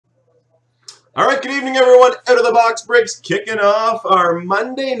All right, good evening, everyone. Out of the Box Breaks kicking off our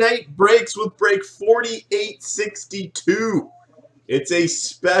Monday night breaks with break 4862. It's a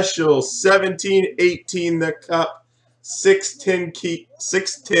special 17-18 the Cup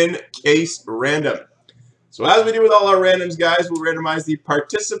 610 case random. So as we do with all our randoms, guys, we'll randomize the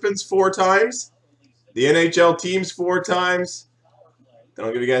participants 4 times, the NHL teams 4 times. Then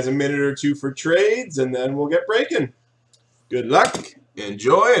I'll give you guys a minute or two for trades, and then we'll get breaking. Good luck,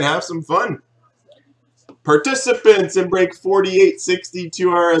 enjoy, and have some fun. Participants in break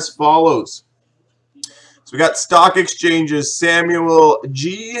 4862 are as follows. So we got stock exchanges: Samuel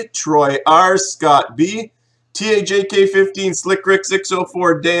G, Troy R, Scott B, TAJK15, Slick Rick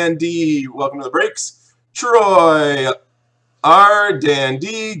 604, Dan D. Welcome to the breaks. Troy R, Dan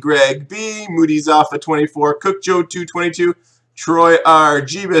D, Greg B, Moody's off at 24, Cook Joe 222, Troy R,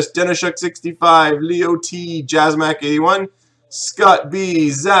 Jeebus, Denishuk 65, Leo T, Jazzmac 81, Scott B,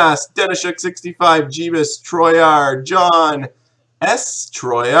 Zast, Denishuk 65, Jeebus, Troy R, John S,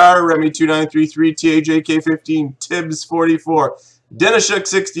 Troy R, Remy 2933, TAJK 15, Tibbs 44, Denishuk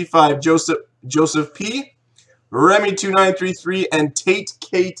 65, Joseph P, Remy 2933, and Tate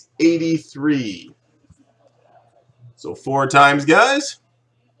Kate 83. So 4 times, guys.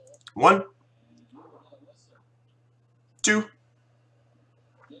 1, 2,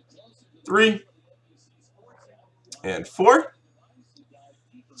 3, and 4.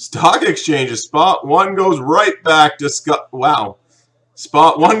 Stock exchanges. Spot 1 goes right back to Scott. Wow.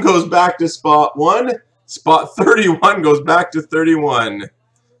 Spot 1 goes back to spot 1. Spot 31 goes back to 31.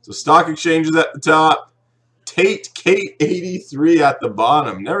 So stock exchanges at the top. Tate Kate 83 at the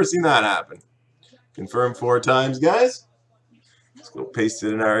bottom. Never seen that happen. Confirm 4 times, guys. Let's go paste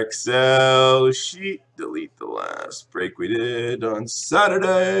it in our Excel sheet. Delete the last break we did on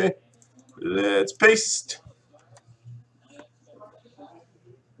Saturday. Let's paste.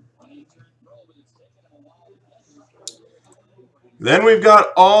 Then we've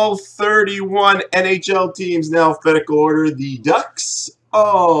got all 31 NHL teams in alphabetical order. The Ducks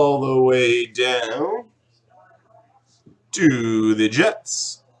all the way down to the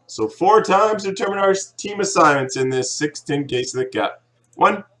Jets. So 4 times to determine our team assignments in this 610 case of the Cup.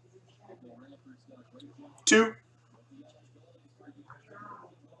 1, 2,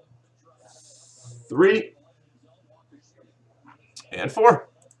 3, and 4.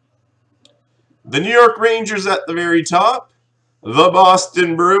 The New York Rangers at the very top. The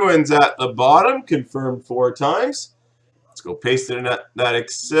Boston Bruins at the bottom. Confirmed 4 times. Let's go paste it in that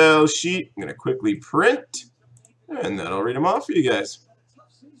Excel sheet. I'm going to quickly print, and then I'll read them off for you guys.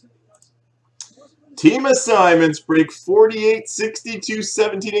 Team assignments, break 4862,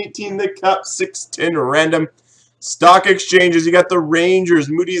 17-18, the Cup, 610 random. Stock exchanges, you got the Rangers,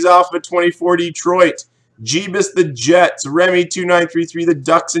 Moody's off at 24, Detroit, Jeebus the Jets, Remy 2933, the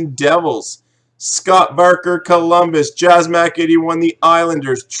Ducks and Devils, Scott Barker, Columbus, Jazzmac 81, the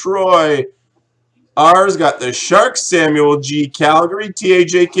Islanders, Troy R's got the Sharks, Samuel G, Calgary,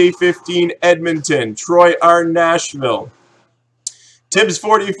 TAJK 15, Edmonton, Troy R, Nashville, Tibbs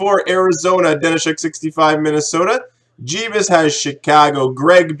 44, Arizona, Denishuk 65, Minnesota, Jeebus has Chicago,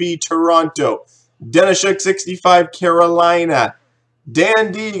 Greg B, Toronto, Denishuk 65, Carolina,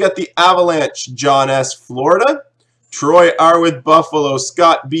 Dan D, you got the Avalanche, John S, Florida, Troy R with Buffalo,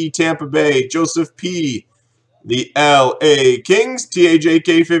 Scott B, Tampa Bay, Joseph P, the LA Kings,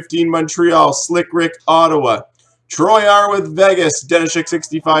 TAJK 15, Montreal, Slick Rick, Ottawa, Troy R with Vegas, Denishuk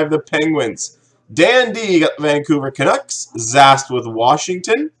 65, the Penguins, Dan D got the Vancouver Canucks, Zast with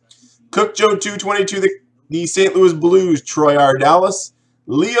Washington, Cook Joe 222, the St. Louis Blues, Troy R, Dallas,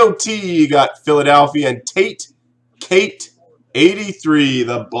 Leo T got Philadelphia, and Tate Kate 83,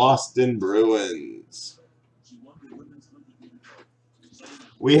 the Boston Bruins.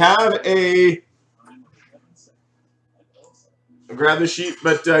 We have a, grab the sheet,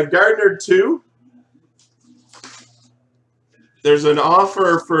 but Gardner 2. There's an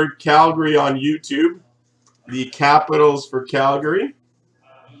offer for Calgary on YouTube. The Capitals for Calgary.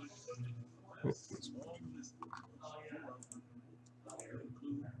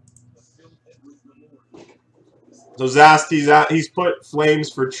 So Zast, he's put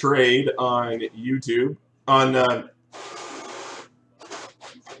Flames for trade on YouTube on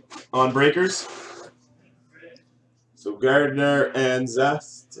Breakers. So Gardner and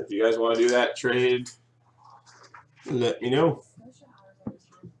Zast, if you guys want to do that trade, let me know.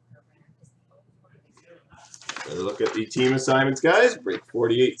 Look at the team assignments, guys. Break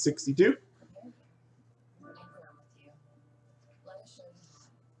 4862.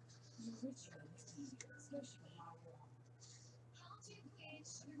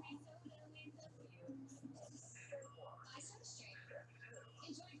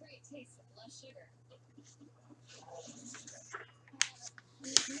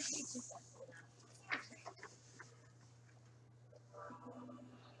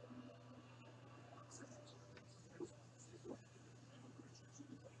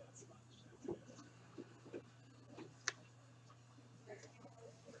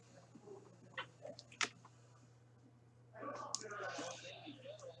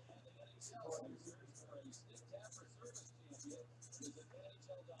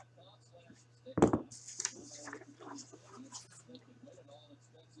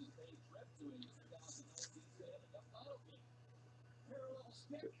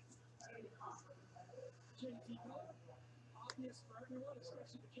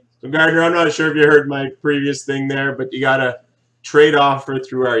 So Gardner, I'm not sure if you heard my previous thing there, but you got a trade offer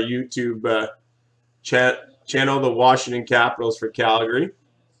through our YouTube channel, the Washington Capitals for Calgary.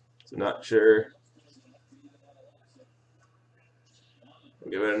 So not sure. We'll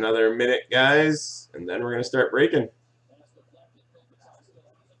give it another minute, guys, and then we're going to start breaking.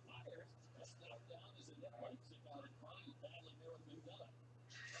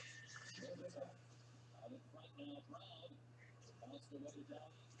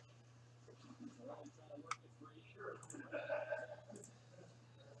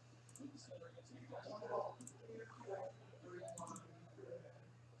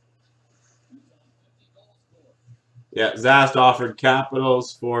 Yeah, Zast offered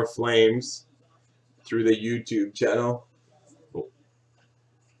Capitals for Flames through the YouTube channel. Oh.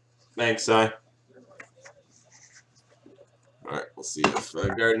 Thanks, Si. All right, we'll see if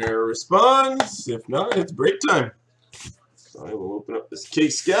Gardner responds. If not, it's break time. So I will open up this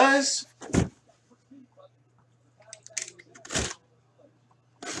case, guys.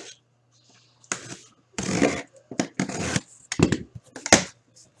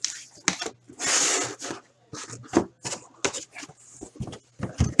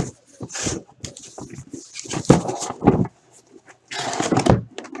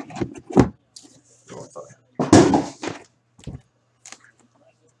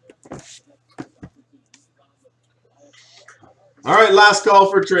 All right, last call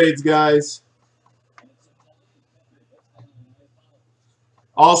for trades, guys.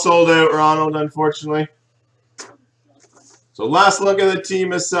 All sold out, Ronald, unfortunately. So last look at the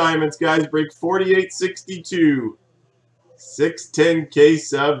team assignments, guys. Break 4862. 610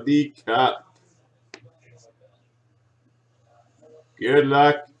 case of the cup. Good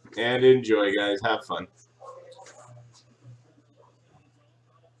luck and enjoy, guys. Have fun.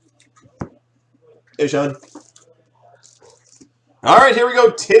 Hey, Sean. All right, here we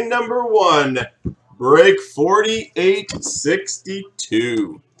go. Tin number 1. Break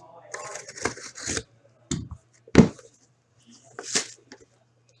 4862.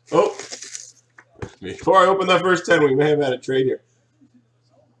 Oh, before I open that first 10, we may have had a trade here.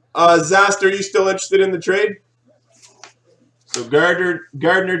 Zast, are you still interested in the trade? So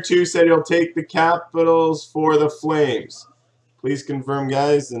Gardner 2 said he'll take the Capitals for the Flames. Please confirm,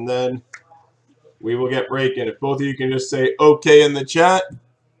 guys, and then we will get breaking. If both of you can just say okay in the chat.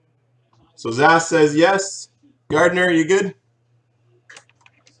 So Zast says yes. Gardner, you good?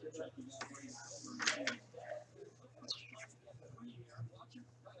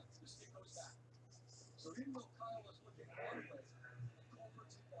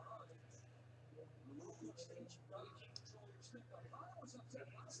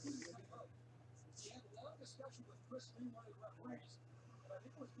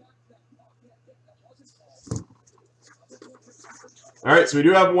 All right, so we do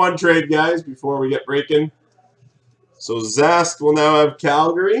have one trade, guys, before we get breaking. So Zast will now have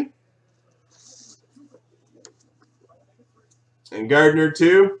Calgary. And Gardner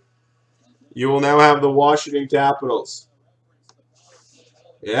 2, you will now have the Washington Capitals.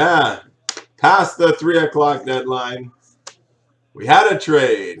 Yeah, past the 3 o'clock deadline. We had a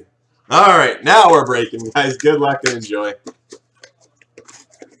trade. All right, now we're breaking, guys. Good luck and enjoy.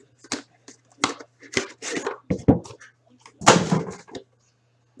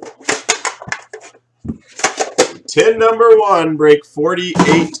 Tin number 1, break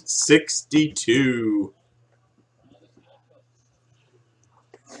 4862.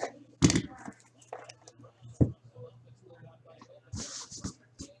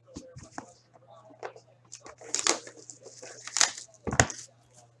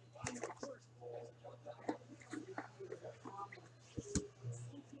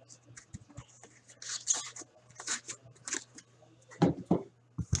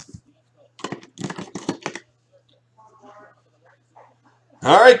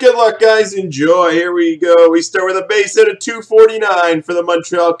 All right, good luck, guys. Enjoy. Here we go. We start with a base hit of 249 for the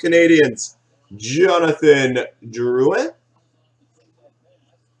Montreal Canadiens. Jonathan Drouin.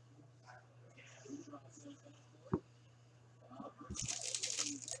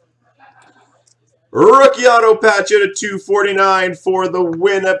 Rookie auto patch at a 249 for the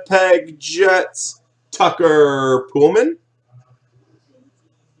Winnipeg Jets, Tucker Poolman.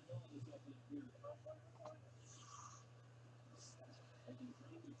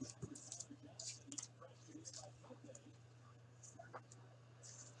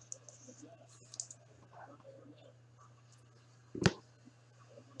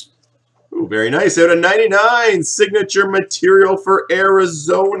 Ooh, very nice. Out of 99, signature material for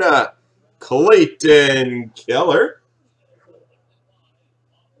Arizona, Clayton Keller.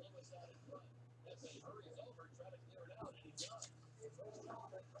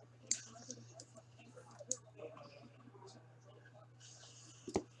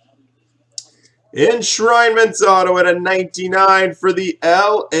 Enshrinements auto at a 99 for the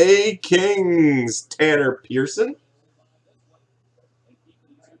LA Kings, Tanner Pearson.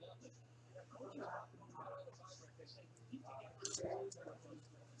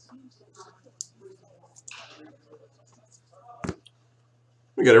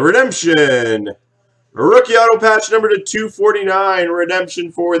 We got a redemption. A rookie auto patch number to 249,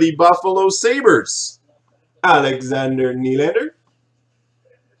 redemption for the Buffalo Sabres, Alexander Nylander.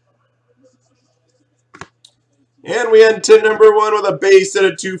 And we end tin number 1 with a base at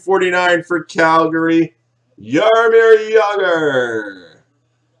a 249 for Calgary, Jaromir Jagr.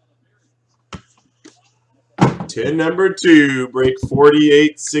 Tin number 2, break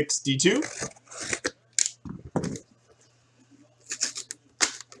 4862.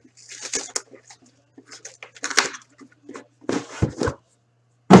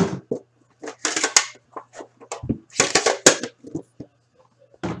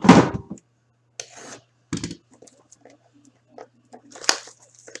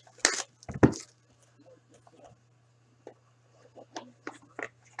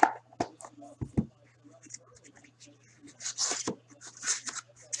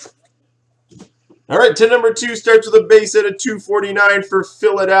 All right, tin number 2 starts with a base at a 249 for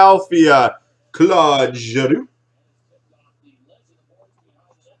Philadelphia, Claude Giroux.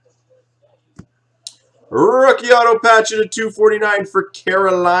 Rookie auto patch at a 249 for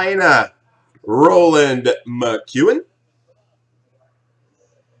Carolina, Roland McEwen.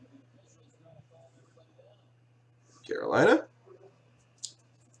 Carolina.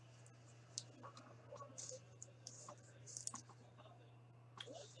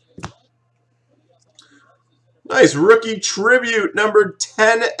 Nice rookie tribute, number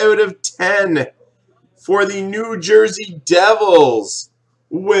 10 out of 10 for the New Jersey Devils,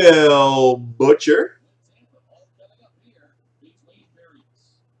 Will Butcher.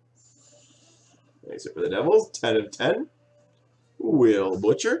 Nice for the Devils, 10 of 10, Will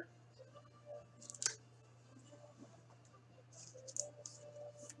Butcher.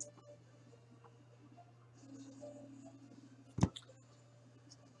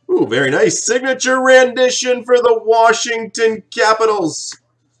 Ooh, very nice. Signature rendition for the Washington Capitals,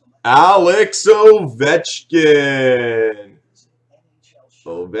 Alex Ovechkin.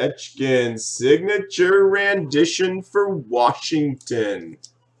 Ovechkin, signature rendition for Washington.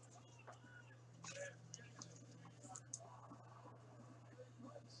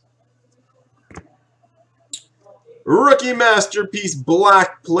 Rookie masterpiece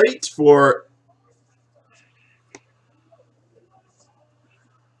black plate for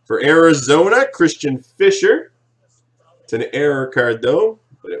Arizona, Christian Fisher. It's an error card, though,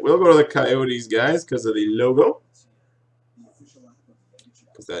 but it will go to the Coyotes, guys, because of the logo.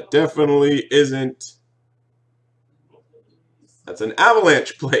 Because that definitely isn't... That's an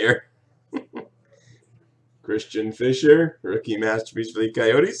Avalanche player. Christian Fisher, rookie masterpiece for the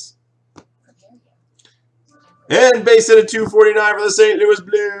Coyotes. And base at a 249 for the St. Louis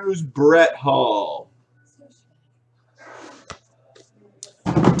Blues, Brett Hall.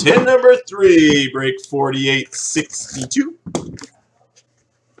 Tin number 3, break 4862.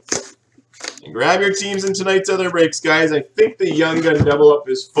 And grab your teams in tonight's other breaks, guys. I think the Young Gun double up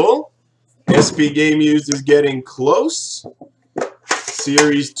is full. SP game used is getting close.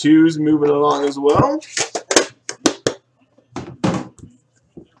 Series 2's moving along as well.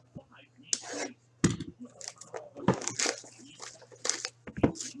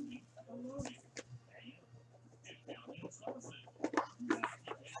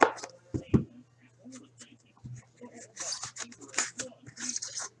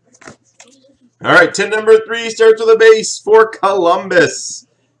 All right, tin number 3 starts with a base for Columbus.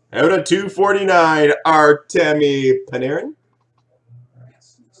 Out of 249, Artemi Panarin.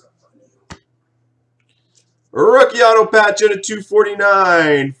 Rookie auto patch out of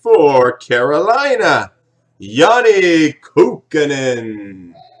 249 for Carolina, Yanni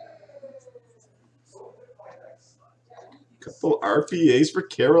Kukkonen. Couple RPAs for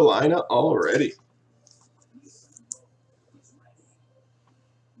Carolina already.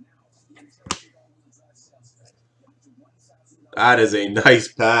 That is a nice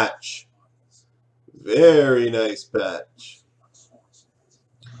patch. Very nice patch.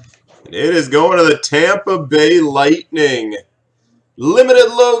 And it is going to the Tampa Bay Lightning. Limited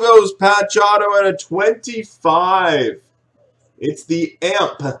logos patch auto at a 25. It's the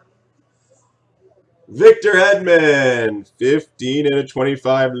AMP. Victor Hedman. 15 out of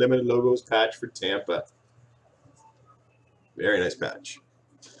 25 limited logos patch for Tampa. Very nice patch.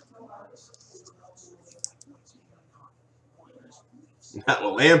 That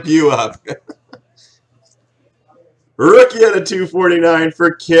will amp you up. Rookie at a 249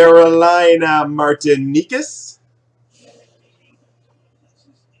 for Carolina, Martinikas.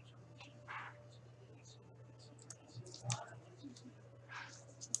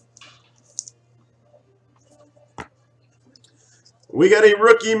 We got a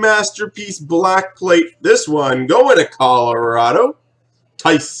rookie masterpiece black plate. This one going to Colorado.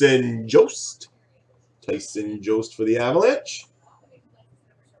 Tyson Jost. Tyson Jost for the Avalanche.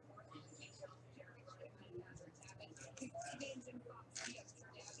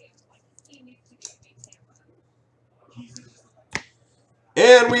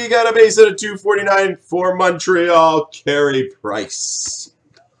 And we got a base at a 249 for Montreal, Carey Price.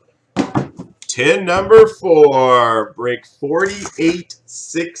 Tin number 4, break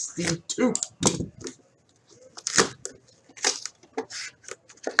 4862.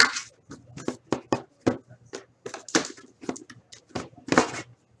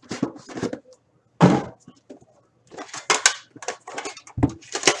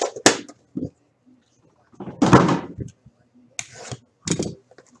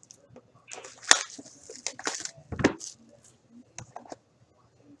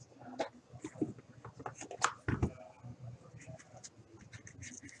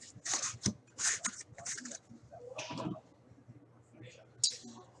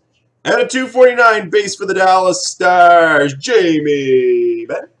 And a 249 base for the Dallas Stars, Jamie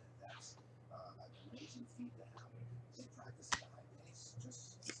Benn.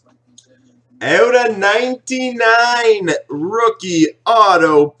 Out of 99, rookie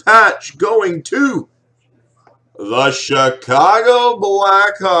auto patch going to the Chicago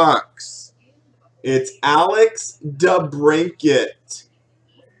Blackhawks. It's Alex DeBrincat.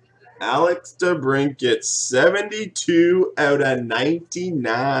 Alex DeBrincat, 72 out of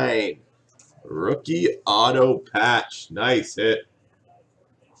 99. Rookie auto patch. Nice hit.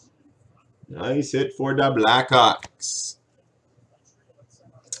 Nice hit for the Blackhawks.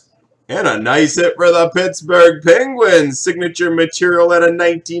 And a nice hit for the Pittsburgh Penguins. Signature material at a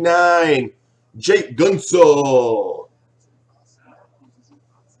 99. Jake Gunsel.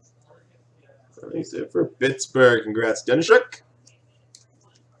 Nice hit for Pittsburgh. Congrats, Denishuk.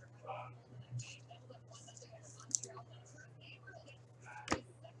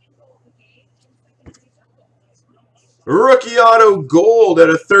 Rookie auto gold at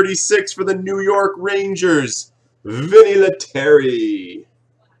a 36 for the New York Rangers, Vinny Lettieri.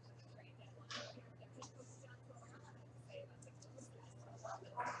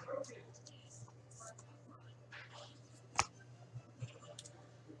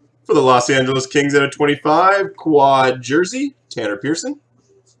 For the Los Angeles Kings at a 25, quad jersey, Tanner Pearson.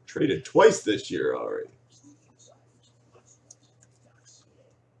 Traded twice this year already.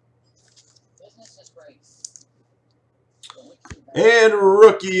 And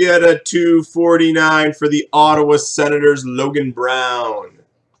rookie at a 249 for the Ottawa Senators, Logan Brown.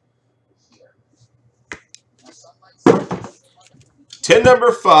 Tin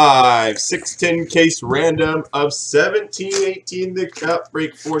number 5, 610 case random of 1718 the cup,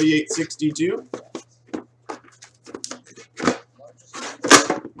 break 4862.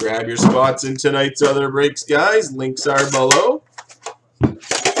 Grab your spots in tonight's other breaks, guys. Links are below.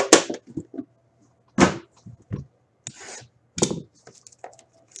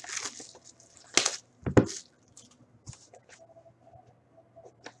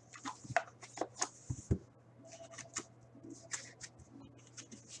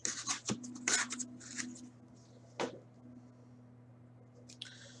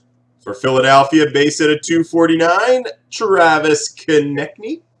 For Philadelphia, base at a 249, Travis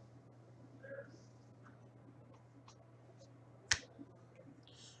Konechny.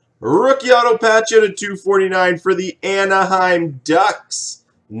 Rookie auto patch at a 249 for the Anaheim Ducks,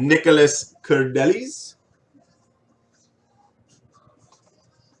 Nicholas Kurdelis.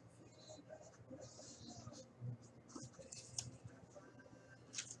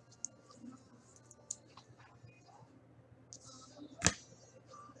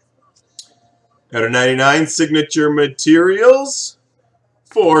 Out of 99, signature materials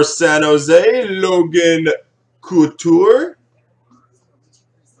for San Jose, Logan Couture.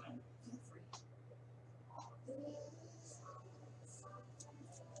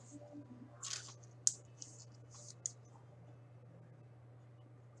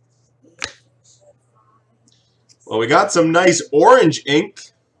 Well, we got some nice orange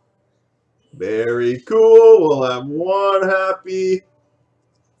ink. Very cool. We'll have one happy.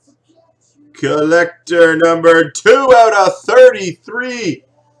 Collector number 2 out of 33.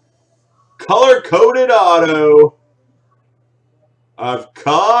 Color-coded auto of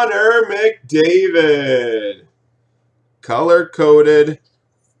Connor McDavid. Color-coded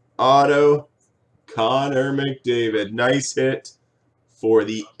auto Connor McDavid. Nice hit for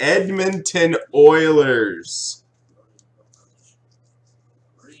the Edmonton Oilers.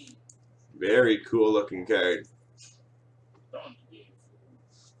 Very cool looking card.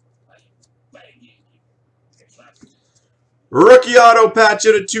 Rookie auto patch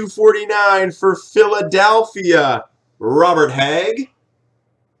at a 249 for Philadelphia. Robert Hagg.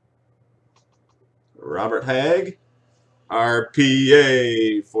 Robert Hagg.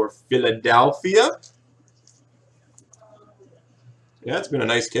 RPA for Philadelphia. Yeah, it's been a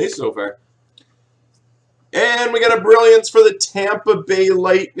nice case so far. And we got a brilliance for the Tampa Bay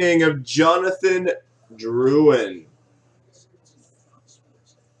Lightning of Jonathan Drouin.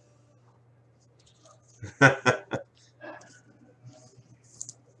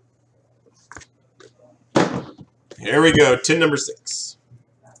 Here we go, tin number 6.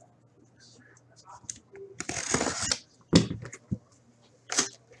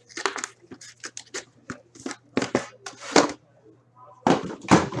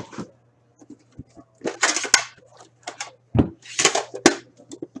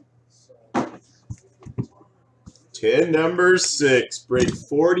 Tin number 6, break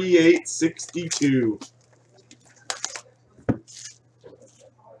 4862.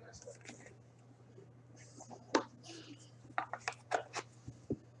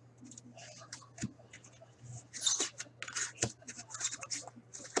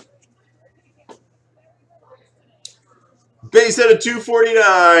 Base at a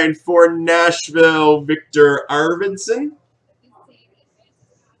 249 for Nashville, Victor Arvidsson.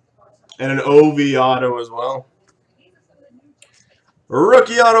 And an OV auto as well.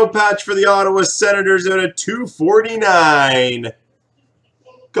 Rookie auto patch for the Ottawa Senators at a 249.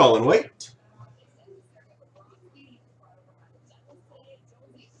 Colin White.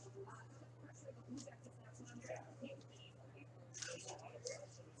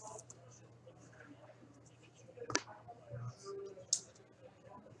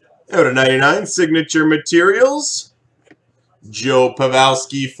 Out of 99, Signature Materials. Joe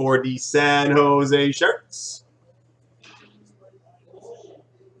Pavelski for the San Jose Sharks.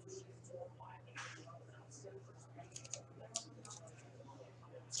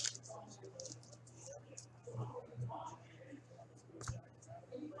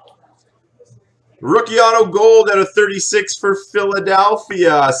 Rookie auto gold out of 36 for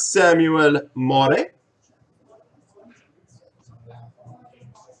Philadelphia, Samuel Mortar.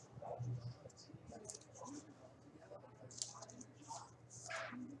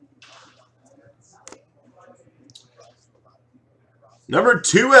 Number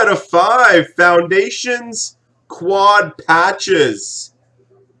 2 out of 5, Foundations Quad Patches.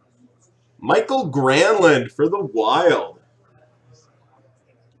 Michael Granlund for the Wild.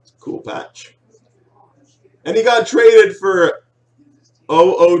 Cool patch. And he got traded for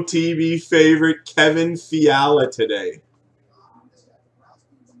OOTB favorite Kevin Fiala today.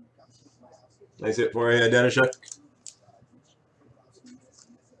 Nice hit for you, Denishuk.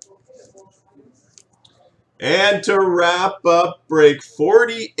 And to wrap up, break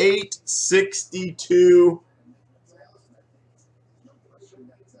 4862.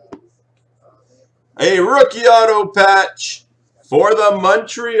 A rookie auto patch for the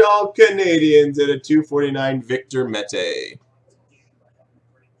Montreal Canadiens at a 249, Victor Mete.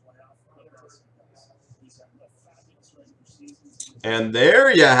 And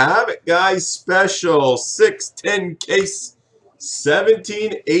there you have it, guys. Special 610 case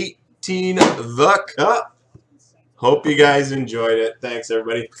 1718 the Cup. Hope you guys enjoyed it. Thanks,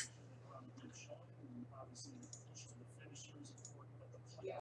 everybody.